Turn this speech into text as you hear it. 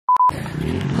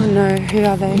Oh no, who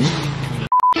are they?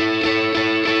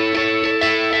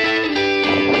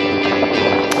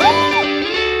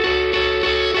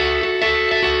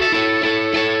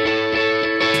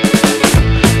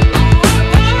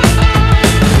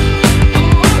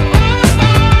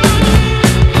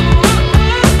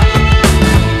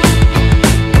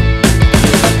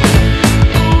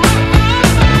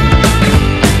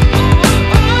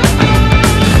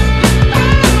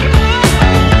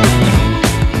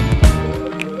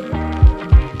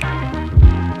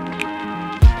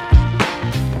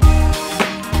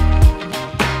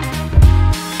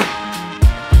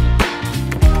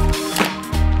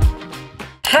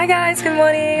 Hi guys, good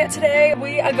morning. Today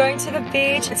we are going to the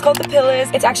beach. It's called the Pillars.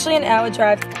 It's actually an hour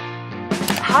drive.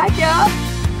 Hi, girl.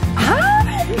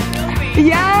 Hi.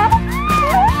 Yeah.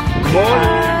 Good morning.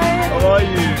 Hi. How are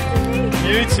you?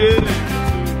 You too.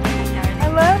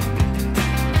 Hello.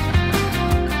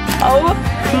 Oh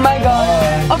my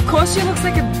god. Of course she looks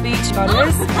like a beach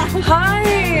goddess. Hi.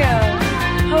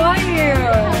 How are you?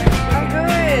 I'm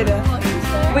good.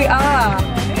 We are.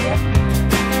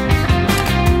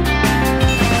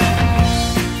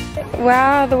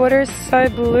 Wow, the water is so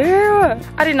blue.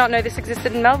 I did not know this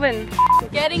existed in Melbourne.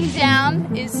 Getting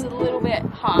down is a little bit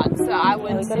hard, so I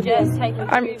would suggest taking a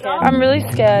scooter. I'm really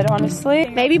scared, honestly.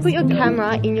 Maybe put your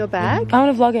camera in your bag. I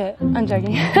want to vlog it. I'm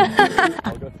joking.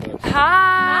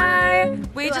 Hi!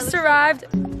 We just arrived.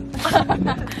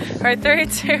 Alright, 3,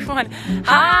 2, 1.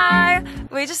 Hi!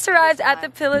 We just arrived at the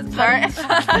Pillars. Sorry.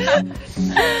 I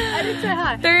didn't say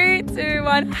hi. 3, 2,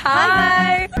 1.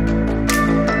 Hi!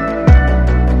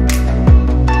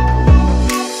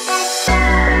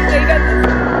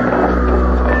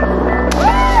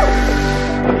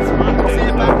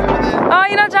 Oh,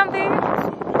 you're not jumping?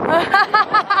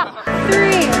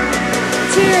 3,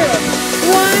 2,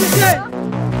 1, go!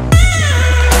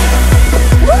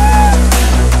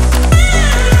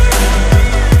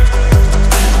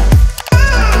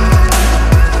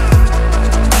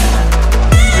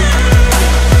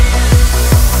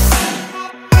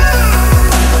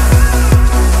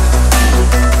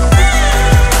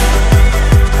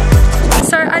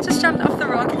 So I just jumped off the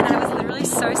rock and I was literally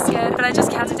so scared, but I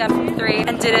just counted down from 3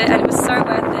 and did it, and it was so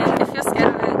worth it. If you're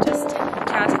scared of it, just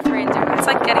count to 3 and do it. It's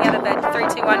like getting out of bed. 3,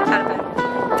 2, 1, out of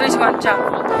bed. 3, 2, 1, jump.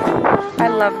 I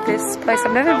love this place.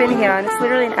 I've never been here, and it's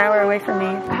literally an hour away from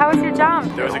me. How was your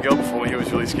jump? There was a girl before me who was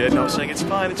really scared, and I was saying, it's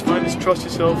fine, just trust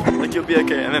yourself, like you'll be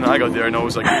okay. And then I got there and I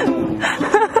was like, but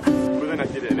then I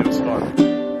did it and it was fun.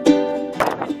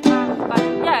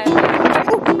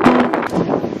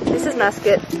 This is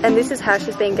Mascot, and this is how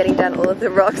she's been getting down all of the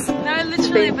rocks. No, literally. She's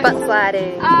been butt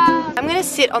sliding. I'm gonna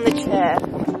sit on the chair. I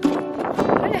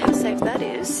don't know how safe that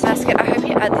is. Mascot, I hope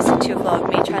you add this into your vlog,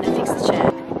 me trying to fix the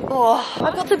chair. Oh,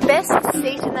 I've got the best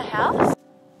seat in the house.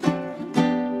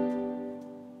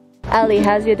 Ali,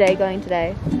 how's your day going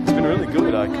today? It's been really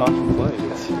good, I can't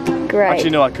complain. Great.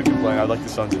 Actually, no, I could complain. I'd like the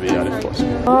sun to be out if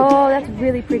possible. Oh, that's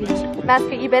really pretty.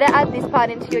 Mascot, you better add this part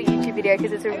into your YouTube video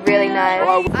because it's really nice.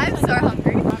 I'm so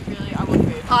hungry. I want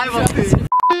food. I want food.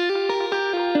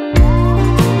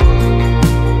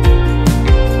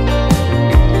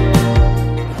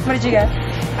 What did you get? I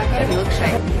got a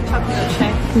milkshake. Chocolate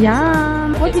milkshake.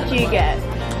 Yum. What did you get?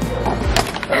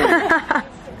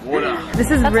 Water. This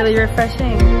is really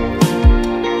refreshing.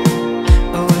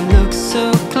 Oh, it looks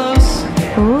so close.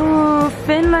 Ooh,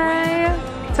 Finlay.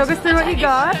 Talk us through what you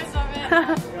got.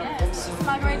 Yes,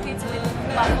 margarita pizza with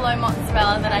buffalo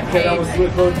mozzarella that I paid extra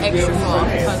for because...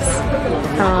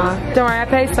 Don't worry, I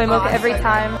pay soy milk every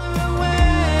time.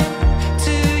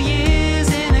 2 years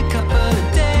in a couple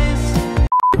of days.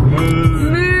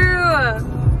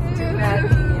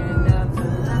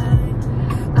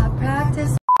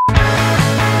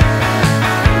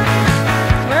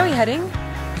 Where are we heading?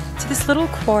 To this little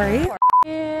quarry.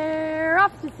 We're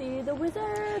off to see the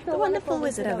wizard, the wonderful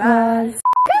Wizard of Oz.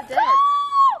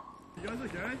 You guys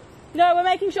okay? No, we're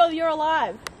making sure that you're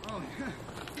alive. Oh,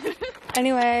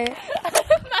 Anyway,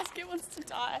 Mascot wants to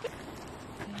die.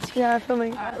 yeah,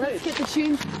 filming. Alright, let's get the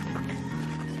tune.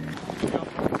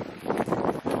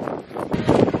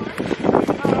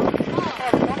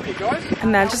 A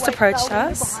man just approached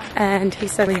us and he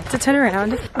said we have to turn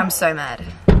around. I'm so mad.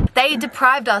 They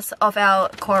deprived us of our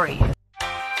quarry.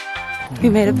 We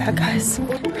made it back, guys.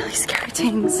 Really scary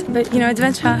things. But you know,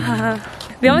 adventure, haha.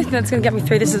 The only thing that's gonna get me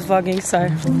through this is vlogging, so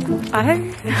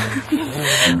I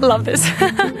love this.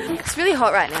 It's really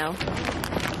hot right now.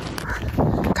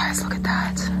 Guys, look at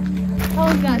that. How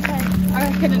long did that take? I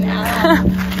reckon an hour.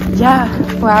 Yeah,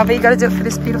 wow, but you gotta do it for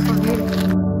this beautiful view.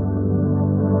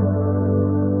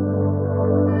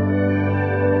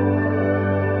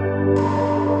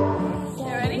 You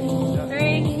ready?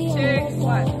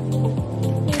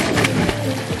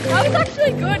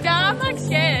 really good, Dad. I'm like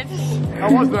scared.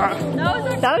 How was that?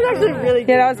 That was actually really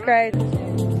good. Yeah, that was great.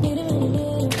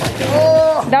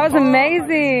 Oh! That was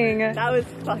amazing. That was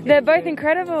fucking They're both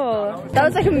incredible. That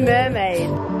was like a mermaid.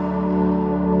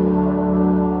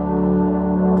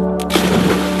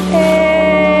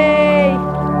 Hey!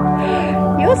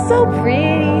 You're so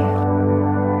pretty.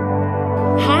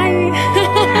 Hi.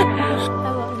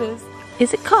 I love this.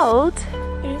 Is it cold?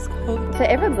 It is cold. So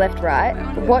everyone's left, right?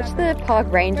 Watch the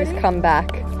park rangers come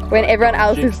back when everyone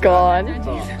else is gone.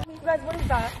 Guys, what is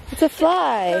that? It's a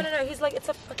fly. No, he's like, it's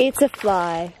a... It's a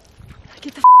fly.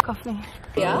 Get the f off me.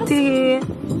 Yeah? Did he...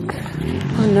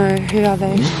 Oh no, who are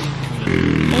they?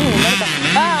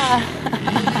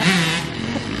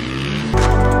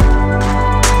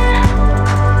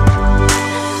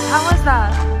 How was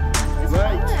that? It's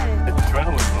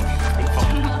adrenaline.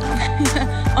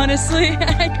 Honestly,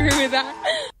 I agree with that.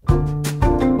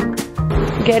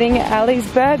 Getting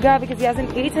Ali's burger because he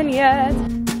hasn't eaten yet.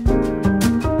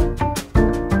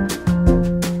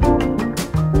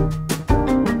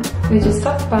 We just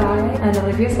stopped by and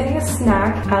Olivia's getting a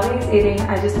snack. Ali is eating.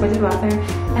 I just went to the bathroom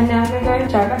and now I'm gonna go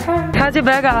drive back home. How's your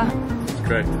burger? It's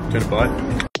great. Do you want a bite?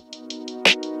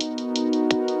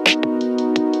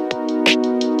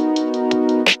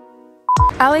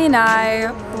 Ali and I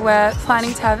were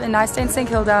planning to have a nice day in St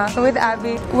Kilda with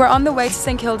Abby. We're on the way to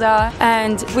St Kilda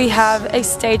and we have a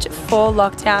stage 4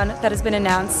 lockdown that has been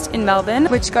announced in Melbourne,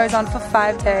 which goes on for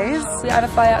 5 days. We either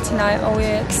fly out tonight or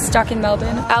we're stuck in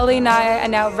Melbourne. Ali and I are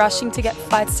now rushing to get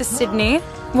flights to Sydney.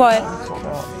 What?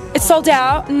 It's sold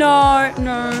out? No,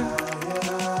 no.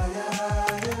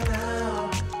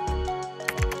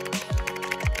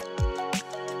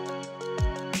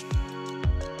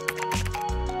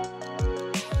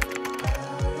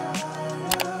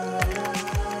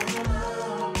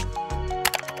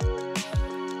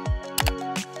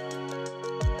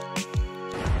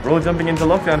 We're all jumping into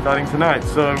lockdown starting tonight,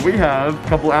 so we have a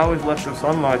couple hours left of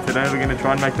sunlight today. We're going to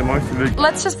try and make the most of it.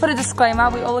 Let's just put a disclaimer,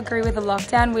 we all agree with the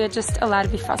lockdown, we're just allowed to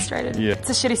be frustrated. Yeah. It's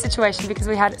a shitty situation because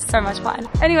we had so much fun.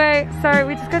 Anyway, so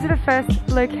we just got to the first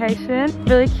location,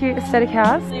 really cute aesthetic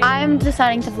house. I'm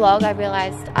deciding to vlog. I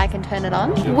realized I can turn it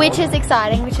on, which is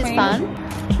exciting, which is fun.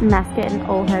 Mascot in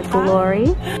all her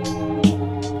glory.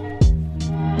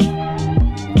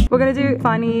 We're gonna do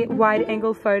funny wide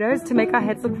angle photos to make our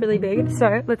heads look really big.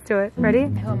 So let's do it. Ready?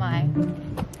 Who am I?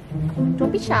 Don't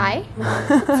be shy.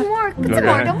 Put some more. Put some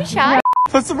more. Don't be shy.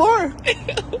 Put some more!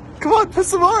 Come on, put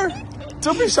some more!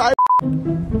 Don't be shy!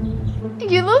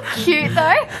 You look cute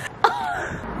though.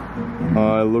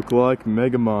 I look like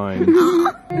Megamind.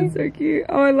 That's so cute.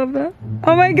 Oh, I love that.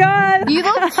 Oh my god! You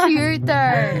look cute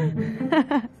though.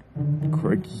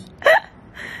 Crikey.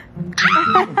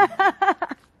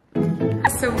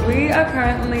 So we are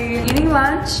currently eating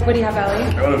lunch. What do you have, Ali?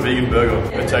 I got a vegan burger,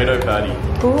 potato patty.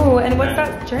 Ooh, and what's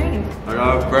that drink? I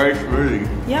got a berry smoothie.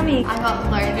 Yummy. I got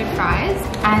loaded fries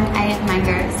and a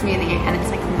mango smoothie, and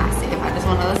it's like massive. I just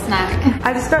wanted a snack.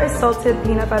 I just got a salted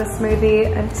peanut butter smoothie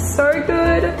and it's so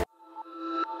good.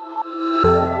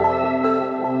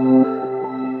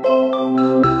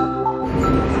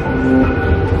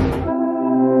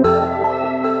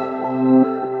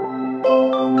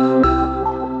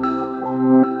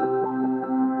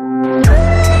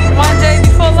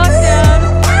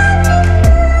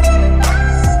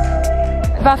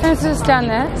 Bathroom's just down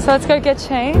there, so let's go get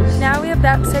changed. Now we're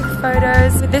about to take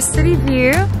photos with this city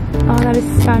view. Oh, that is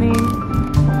stunning.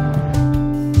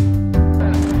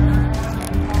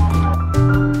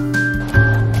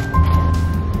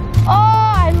 Oh,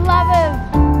 I love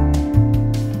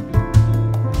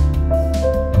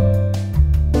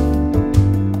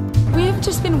him. We've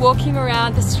just been walking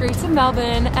around the streets of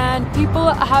Melbourne and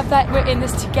people have that we're in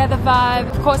this together vibe.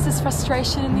 Of course there's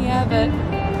frustration in the air, but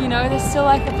you know, there's still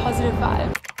like a positive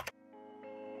vibe.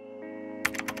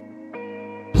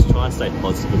 Just try and stay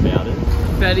positive about it.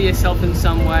 Better yourself in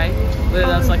some way, whether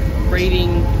that's like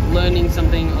reading, learning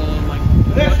something, or like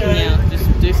working out. Just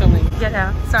do something. Get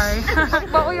out, sorry.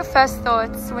 What were your first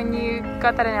thoughts when you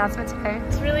got that announcement today?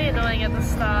 It's really annoying at the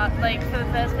start, like for the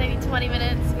first maybe 20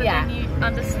 minutes, but then you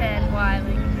understand why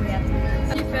like we have to do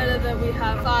this. It's better that we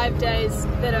have 5 days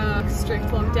that are strict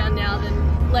lockdown now than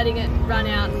letting it run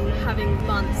out and having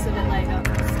months of it later.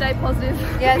 Stay positive.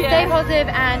 Yeah, stay positive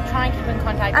and try and keep in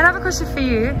contact. And I have a question for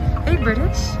you. Are you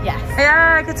British? Yes.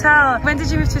 Yeah, I could tell. When did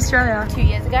you move to Australia? 2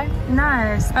 years ago.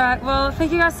 Nice. Alright, well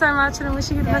thank you guys so much and I'm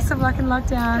wishing you the best of luck in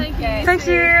lockdown. Thank you. Thank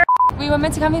you. We were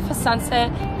meant to come here for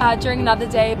sunset during another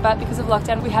day, but because of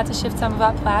lockdown we had to shift some of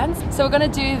our plans. So we're gonna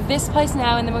do this place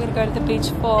now, and then we're gonna go to the beach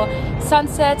for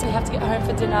sunset. We have to get home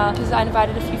for dinner because I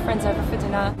invited a few friends over for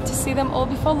dinner to see them all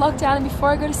before lockdown and before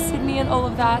I go to Sydney and all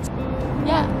of that.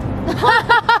 Yeah.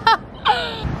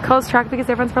 Cole's track because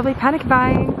everyone's probably panic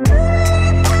buying.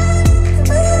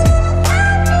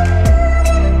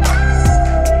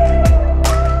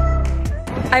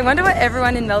 I wonder what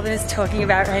everyone in Melbourne is talking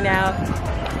about right now.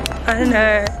 I don't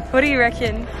know. What do you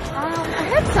reckon? I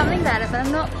heard something about it, but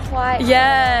I'm not quite.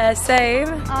 Yeah, same.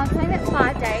 Saying that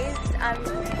 5 days.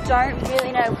 Don't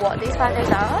really know what these 5 days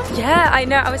are. Yeah, I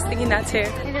know. I was thinking that too.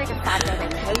 Maybe like a 5-day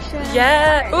vacation.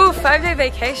 Yeah. Ooh, 5-day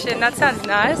vacation. That sounds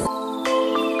nice.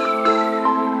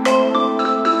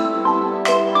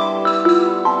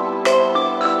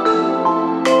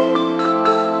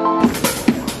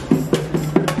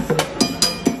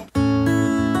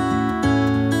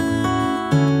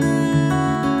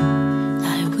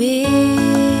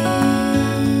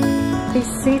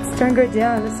 These seats don't go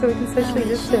down, so we can socially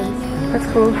distance. That's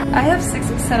cool. I have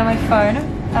 6% on my phone.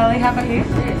 Ali, how about you?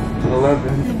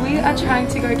 11. We are trying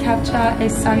to go capture a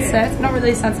sunset. Not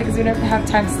really a sunset because we don't have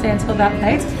time to stay until that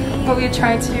late. But we are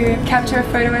trying to capture a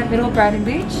photo at Middle Brighton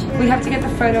Beach. We have to get the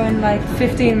photo in like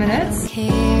 15 minutes.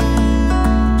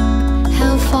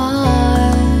 How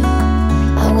far?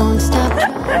 I won't stop.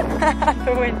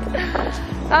 The wind.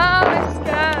 Oh, my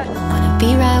skirt. Wanna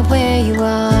be right where you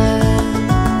are.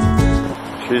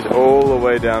 She's all the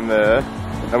way down there,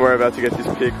 and we're about to get this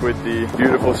pic with the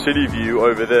beautiful city view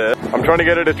over there. I'm trying to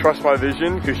get her to trust my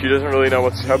vision because she doesn't really know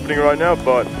what's happening right now,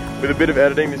 but with a bit of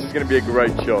editing, this is going to be a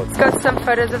great shot. Got some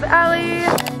photos of Ali.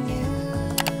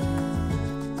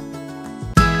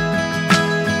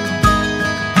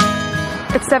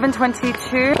 It's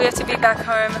 7:22. We have to be back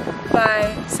home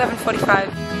by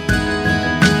 7:45.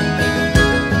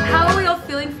 How are we all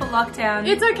feeling for lockdown?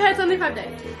 It's okay, it's only 5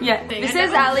 days. Yeah. This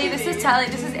is Ali, this is Tally,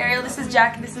 this is Ariel, this is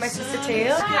Jack, and this is my sister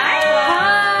Teal.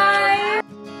 Hi!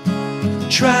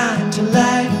 Trying to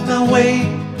light my way,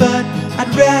 but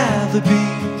I'd rather be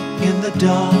in the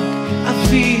dark. I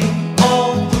feel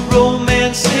all the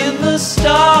romance in the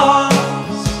stars,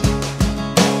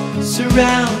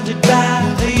 surrounded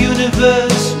by the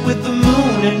universe with the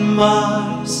moon and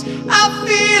Mars. I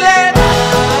feel it.